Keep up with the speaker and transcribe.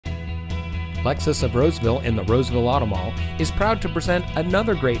Lexus of Roseville in the Roseville Auto Mall is proud to present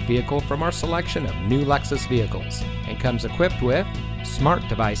another great vehicle from our selection of new Lexus vehicles and comes equipped with smart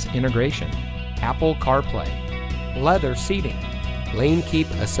device integration, Apple CarPlay, leather seating, lane keep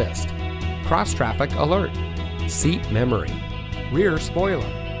assist, cross traffic alert, seat memory, rear spoiler,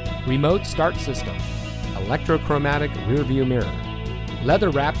 remote start system, electrochromatic rear view mirror, leather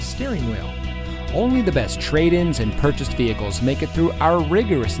wrapped steering wheel. Only the best trade-ins and purchased vehicles make it through our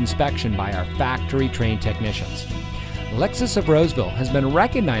rigorous inspection by our factory-trained technicians. Lexus of Roseville has been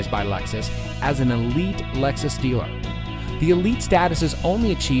recognized by Lexus as an elite Lexus dealer. The elite status is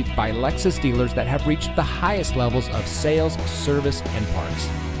only achieved by Lexus dealers that have reached the highest levels of sales, service, and parts.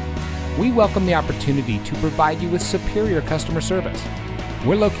 We welcome the opportunity to provide you with superior customer service.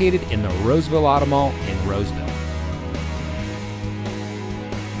 We're located in the Roseville Auto Mall in Roseville.